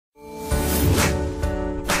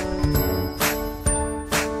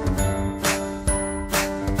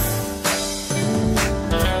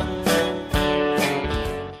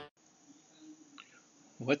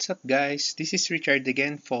What's up, guys? This is Richard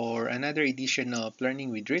again for another edition of Learning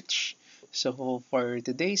with Rich. So for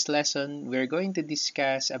today's lesson, we're going to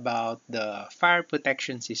discuss about the fire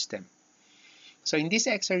protection system. So in this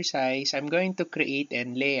exercise, I'm going to create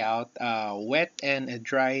and lay out a wet and a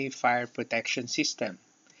dry fire protection system.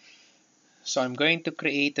 So I'm going to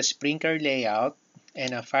create a sprinkler layout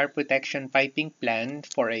and a fire protection piping plan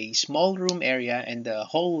for a small room area and the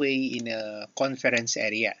hallway in a conference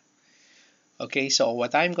area. Okay, so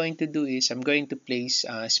what I'm going to do is I'm going to place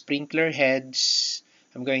sprinkler heads.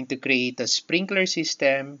 I'm going to create a sprinkler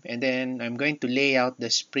system, and then I'm going to lay out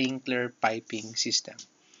the sprinkler piping system.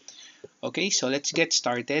 Okay, so let's get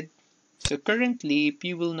started. So currently, if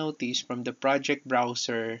you will notice from the project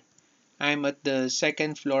browser, I'm at the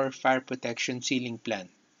second floor fire protection ceiling plan.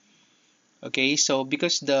 Okay, so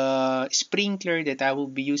because the sprinkler that I will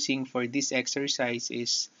be using for this exercise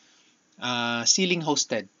is ceiling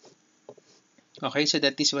hosted. Okay, so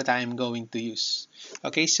that is what I'm going to use.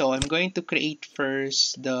 Okay, so I'm going to create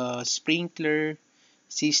first the sprinkler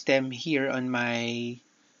system here on my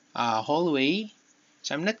hallway.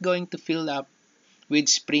 So I'm not going to fill up with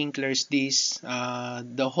sprinklers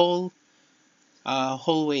the whole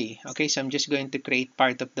hallway. Okay, so I'm just going to create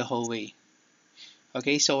part of the hallway.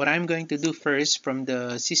 Okay, so what I'm going to do first from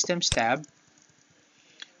the Systems tab,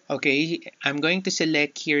 okay, I'm going to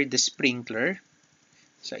select here the sprinkler.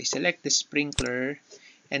 So I select the sprinkler,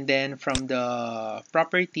 and then from the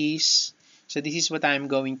properties, so this is what I'm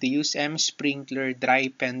going to use: M sprinkler dry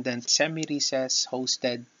pendant semi-recess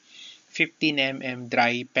hosted 15 mm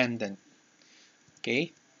dry pendant.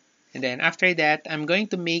 Okay, and then after that, I'm going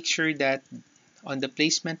to make sure that on the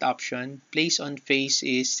placement option, place on face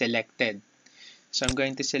is selected. So I'm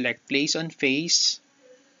going to select place on face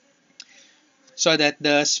so that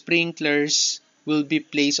the sprinklers will be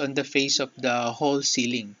placed on the face of the whole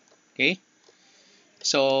ceiling. Okay,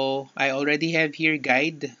 so I already have here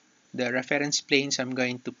guide, the reference planes. I'm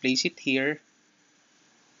going to place it here.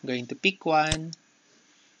 I'm going to pick one.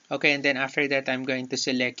 Okay, and then after that, I'm going to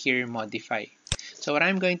select here modify. So what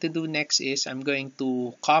I'm going to do next is I'm going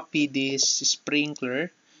to copy this sprinkler,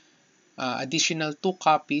 additional 2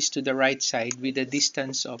 copies to the right side with a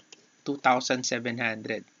distance of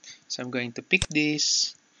 2,700. So I'm going to pick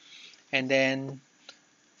this, and then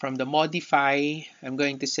from the modify, I'm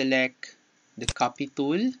going to select the copy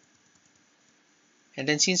tool. And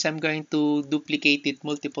then since I'm going to duplicate it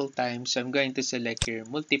multiple times, I'm going to select here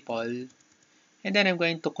multiple. And then I'm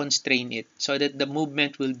going to constrain it so that the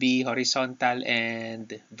movement will be horizontal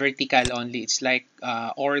and vertical only. It's like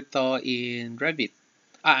ortho in Revit.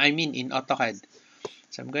 I mean in AutoCAD.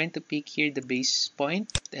 So I'm going to pick here the base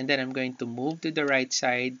point, and then I'm going to move to the right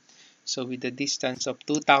side. So with the distance of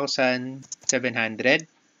 2,700,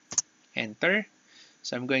 enter.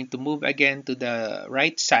 So I'm going to move again to the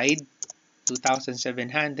right side,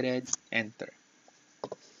 2,700, enter.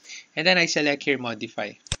 And then I select here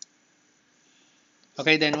modify.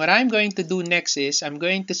 Okay, then what I'm going to do next is I'm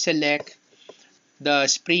going to select the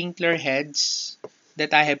sprinkler heads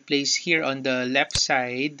that I have placed here on the left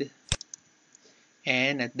side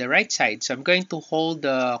and at the right side. So I'm going to hold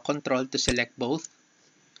the control to select both.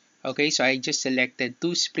 Okay, so I just selected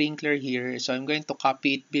 2 sprinkler here. So I'm going to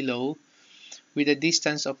copy it below with a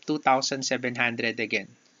distance of 2,700 again.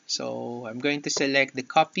 So I'm going to select the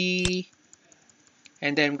copy,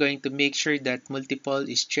 and then I'm going to make sure that multiple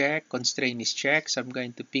is checked, constraint is checked. So I'm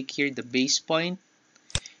going to pick here the base point,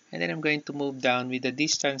 and then I'm going to move down with a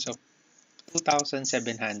distance of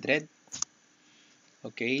 2,700.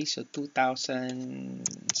 Okay, so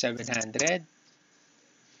 2,700,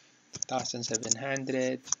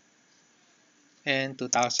 2,700, and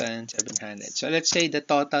 2,700. So let's say the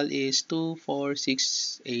total is 2, 4,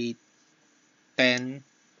 6, 8, 10,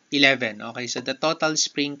 11. Okay, so the total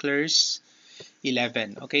sprinklers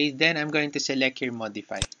 11. Okay, then I'm going to select here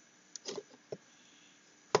modify.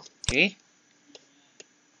 Okay,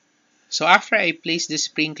 so after I place the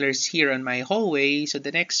sprinklers here on my hallway, so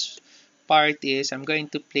the next part is I'm going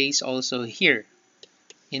to place also here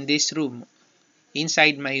in this room,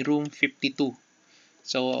 inside my room 52.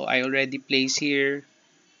 So I already placed here,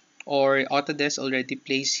 or Autodesk already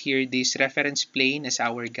placed here, this reference plane as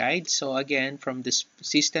our guide. So again, from the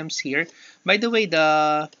systems here, by the way,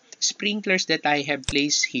 the sprinklers that I have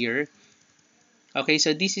placed here, okay,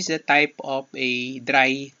 so this is the type of a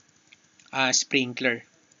dry sprinkler.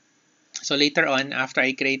 So later on, after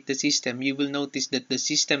I create the system, you will notice that the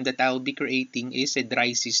system that I'll be creating is a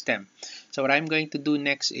dry system. So what I'm going to do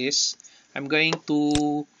next is I'm going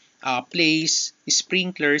to place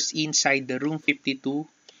sprinklers inside the room 52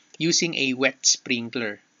 using a wet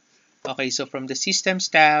sprinkler. Okay, so from the Systems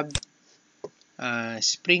tab,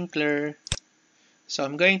 sprinkler. So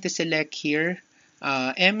I'm going to select here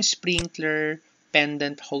M sprinkler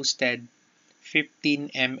pendant hosted 15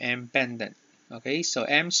 mm pendant. Okay, so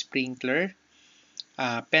M sprinkler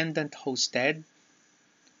pendant hosted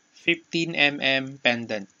 15 mm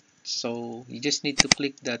pendant. So you just need to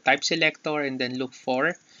click the type selector and then look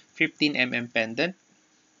for 15 mm pendant.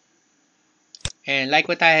 And like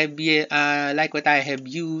what I have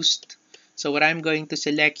used, so what I'm going to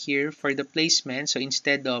select here for the placement, so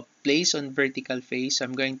instead of place on vertical face,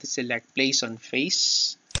 I'm going to select place on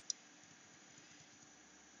face.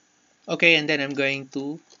 Okay, and then I'm going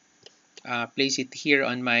to place it here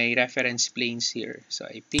on my reference planes here. So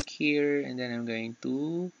I pick here, and then I'm going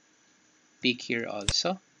to pick here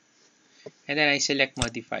also. And then I select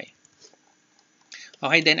modify.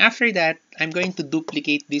 Okay, then after that, I'm going to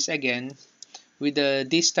duplicate this again with a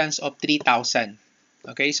distance of 3,000.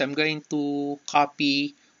 Okay, so I'm going to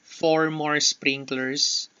copy 4 more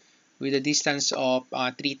sprinklers with a distance of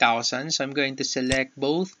 3,000. So I'm going to select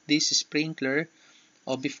both this sprinkler.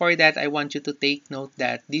 Before that, I want you to take note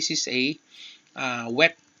that this is a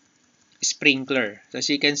wet sprinkler. So as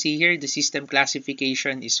you can see here, the system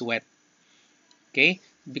classification is wet. Okay,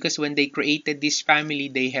 because when they created this family,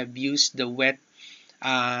 they have used the wet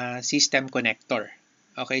system connector.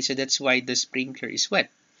 Okay, so that's why the sprinkler is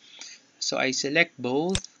wet. So I select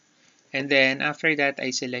both, and then after that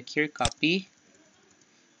I select here copy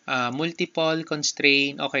multiple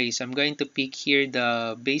constraint. Okay, so I'm going to pick here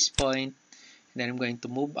the base point, and then I'm going to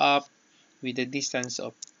move up with a distance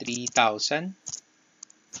of 3,000.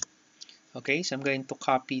 Okay, so I'm going to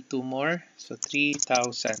copy 2 more, so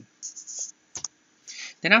 3,000.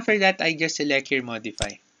 Then after that I just select here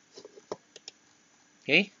modify.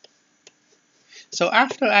 Okay, so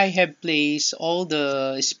after I have placed all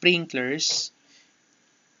the sprinklers,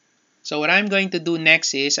 so what I'm going to do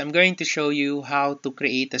next is I'm going to show you how to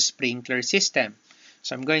create a sprinkler system.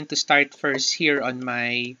 So I'm going to start first here on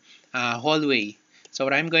my hallway. So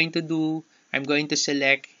what I'm going to do, I'm going to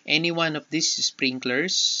select any one of these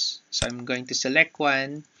sprinklers. So I'm going to select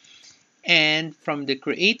one. And from the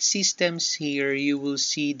create systems here, you will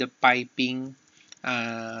see the piping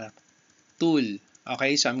tool.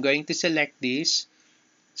 Okay, so I'm going to select this.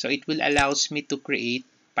 So it will allows me to create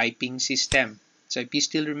piping system. So if you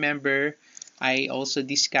still remember, I also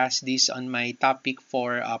discussed this on my topic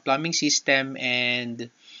for plumbing system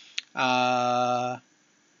and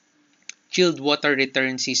chilled water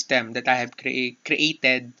return system that I have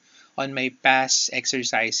created on my past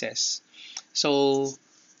exercises. So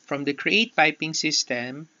from the create piping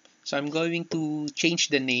system, so I'm going to change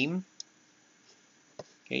the name.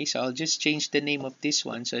 Okay, so I'll just change the name of this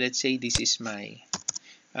one. So let's say this is my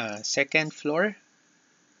second floor.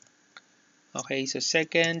 Okay, so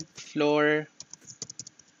second floor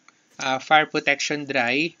fire protection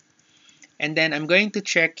dry. And then I'm going to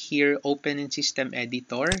check here open in system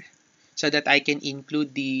editor so that I can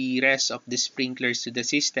include the rest of the sprinklers to the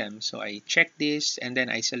system. So I check this and then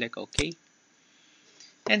I select OK.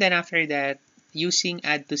 And then after that, using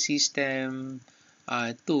add to system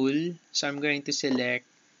tool, so I'm going to select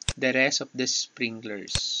the rest of the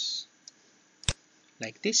sprinklers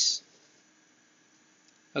like this.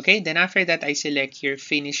 Okay, then after that, I select here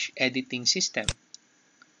finish editing system.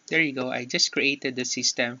 There you go. I just created the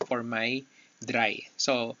system for my dry.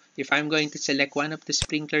 So if I'm going to select one of the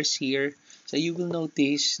sprinklers here, so you will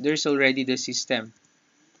notice there's already the system.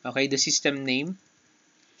 Okay, the system name.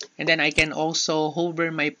 And then I can also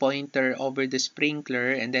hover my pointer over the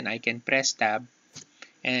sprinkler and then I can press tab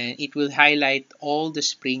and it will highlight all the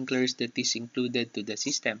sprinklers that is included to the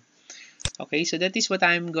system. Okay, so that is what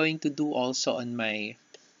I'm going to do also on my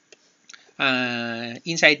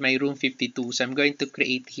inside my room 52. So I'm going to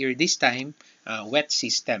create here this time wet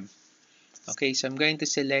system. Okay, so I'm going to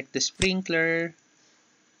select the sprinkler,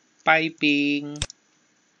 piping,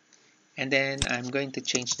 and then I'm going to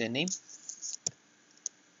change the name.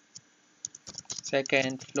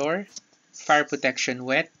 Second floor, fire protection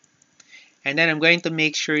wet. And then I'm going to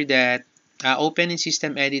make sure that open in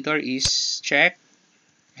system editor is checked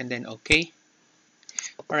and then OK.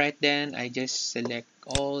 Alright, then I just select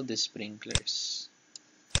all the sprinklers.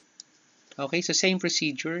 Okay, so same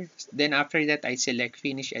procedure. Then after that, I select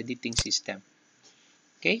finish editing system.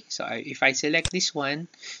 Okay, so if I select this one,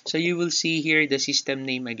 so you will see here the system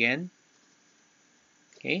name again.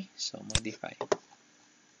 Okay, so modify.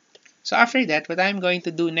 So after that, what I'm going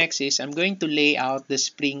to do next is I'm going to lay out the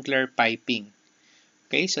sprinkler piping.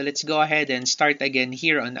 Okay, so let's go ahead and start again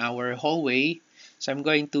here on our hallway. So I'm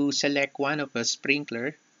going to select one of the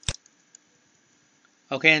sprinkler.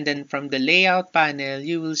 Okay, and then from the layout panel,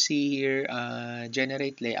 you will see here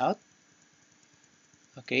generate layout.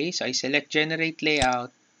 Okay, so I select generate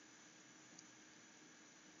layout.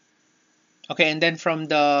 Okay, and then from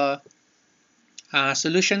the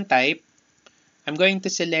solution type, I'm going to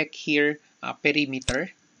select here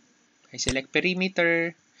perimeter. I select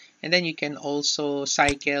perimeter, and then you can also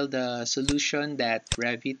cycle the solution that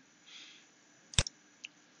Revit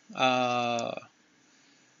uh,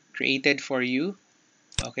 created for you.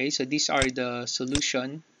 Okay, so these are the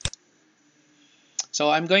solution. So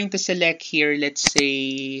I'm going to select here, let's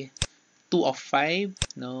say 2 of 5.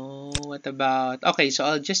 No, what about, okay, so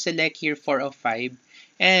I'll just select here 4 of 5.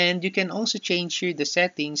 And you can also change here the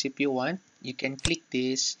settings if you want. You can click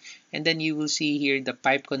this, and then you will see here the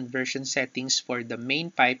pipe conversion settings for the main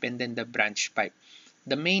pipe and then the branch pipe.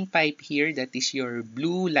 The main pipe here, that is your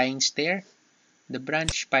blue lines there. The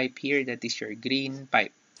branch pipe here, that is your green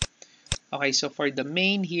pipe. Okay, so for the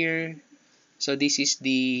main here, so this is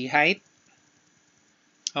the height.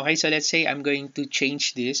 Okay, so let's say I'm going to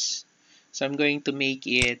change this. So I'm going to make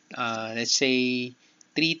it, let's say,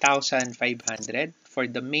 3,500 for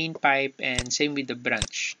the main pipe, and same with the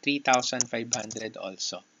branch, 3,500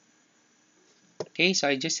 also. Okay, so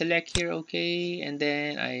I just select here, okay, and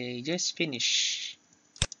then I just finish.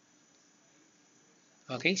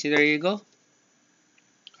 Okay, so there you go.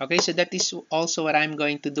 Okay, so that is also what I'm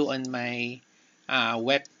going to do on my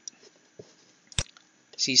wet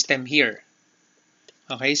system here.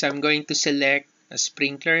 Okay, so I'm going to select a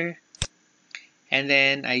sprinkler, and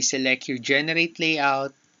then I select here generate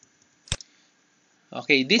layout.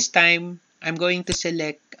 Okay, this time I'm going to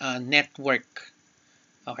select network.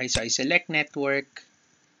 Okay, so I select network,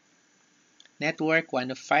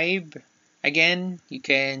 1 of 5. Again, you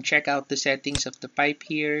can check out the settings of the pipe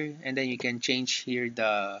here, and then you can change here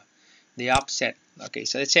the offset. Okay,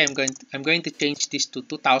 so let's say I'm going to change this to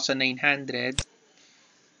 2,900.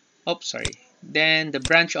 Oh, sorry. Then the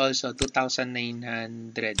branch also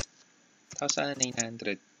 2,900.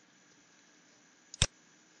 2,900.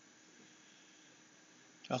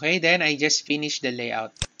 Okay, then I just finished the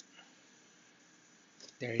layout.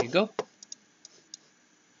 There you go.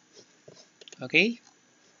 Okay.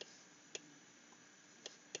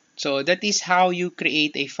 So that is how you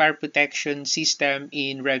create a fire protection system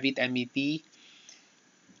in Revit MEP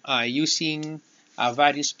using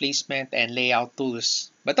various placement and layout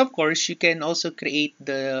tools. But of course, you can also create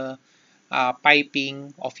the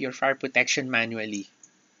piping of your fire protection manually.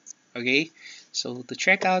 Okay, so to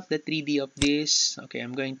check out the 3D of this, okay,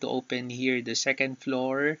 I'm going to open here the second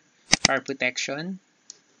floor fire protection.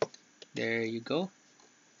 There you go.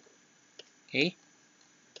 Okay,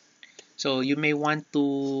 so you may want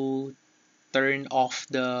to turn on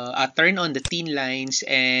the thin lines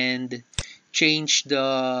and change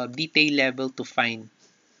the detail level to fine.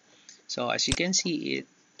 So as you can see,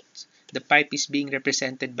 the pipe is being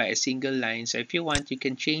represented by a single line. So if you want, you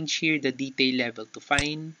can change here the detail level to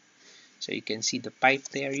fine. So you can see the pipe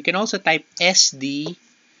there. You can also type SD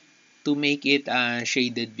to make it a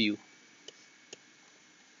shaded view.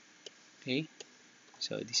 Okay,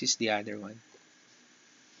 so this is the other one.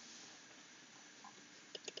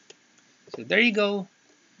 So there you go.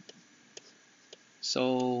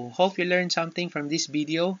 So hope you learned something from this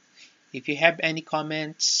video. If you have any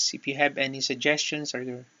comments, if you have any suggestions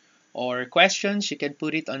or questions, you can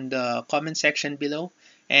put it on the comment section below,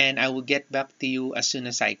 and I will get back to you as soon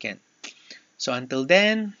as I can. So until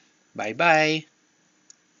then, bye bye.